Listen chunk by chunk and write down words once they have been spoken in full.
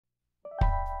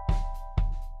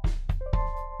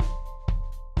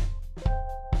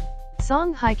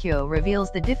Songhyekyo reveals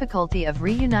the difficulty of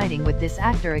reuniting with this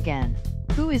actor again.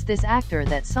 Who is this actor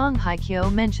that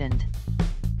Songhyekyo mentioned?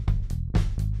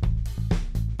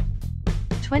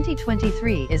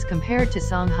 2023 is compared to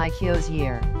Songhyekyo's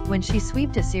year, when she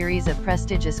swept a series of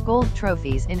prestigious gold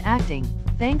trophies in acting,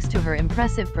 thanks to her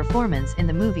impressive performance in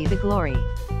the movie The Glory.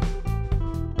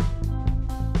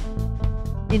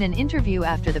 In an interview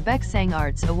after the Baeksang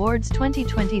Arts Awards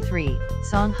 2023,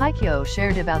 Songhyekyo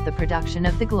shared about the production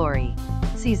of The Glory,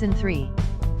 Season 3.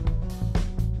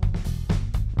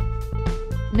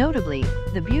 Notably,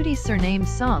 the beauty's surname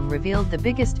Song revealed the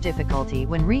biggest difficulty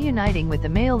when reuniting with the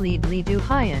male lead Lee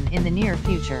Do-hyun in the near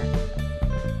future.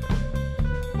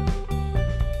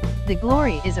 The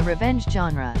Glory is a revenge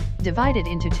genre, divided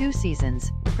into 2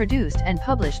 seasons, produced and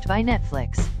published by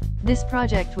Netflix. This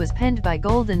project was penned by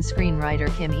golden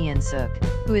screenwriter Kim Eun-suk,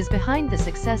 who is behind the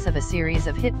success of a series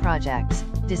of hit projects,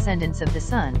 Descendants of the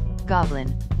Sun, Goblin,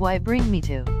 Why Bring Me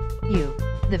to You.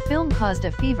 The film caused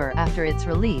a fever after its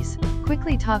release,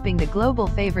 quickly topping the global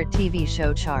favorite TV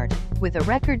show chart, with a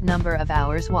record number of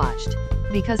hours watched.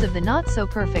 Because of the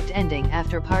not-so-perfect ending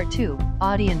after Part 2,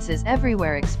 audiences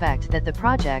everywhere expect that the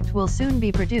project will soon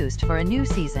be produced for a new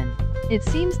season. It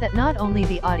seems that not only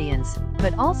the audience,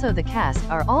 but also the cast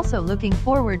are also looking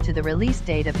forward to the release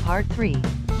date of Part 3.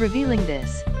 Revealing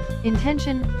this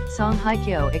intention,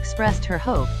 Songhyekyo expressed her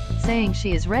hope, saying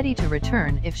she is ready to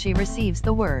return if she receives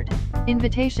the word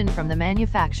invitation from the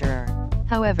manufacturer.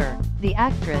 However, the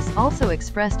actress also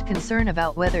expressed concern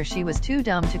about whether she was too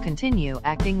dumb to continue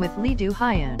acting with Lee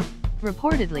Do-hyun.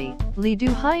 Reportedly, Lee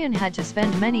Do-hyun had to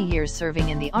spend many years serving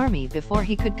in the army before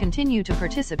he could continue to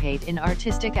participate in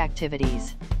artistic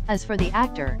activities. As for the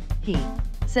actor, he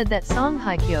said that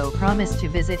Songhyekyo promised to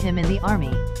visit him in the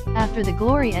army. After The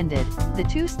Glory ended, the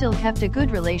two still kept a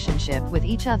good relationship with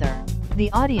each other.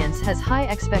 The audience has high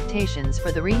expectations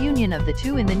for the reunion of the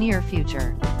two in the near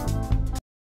future.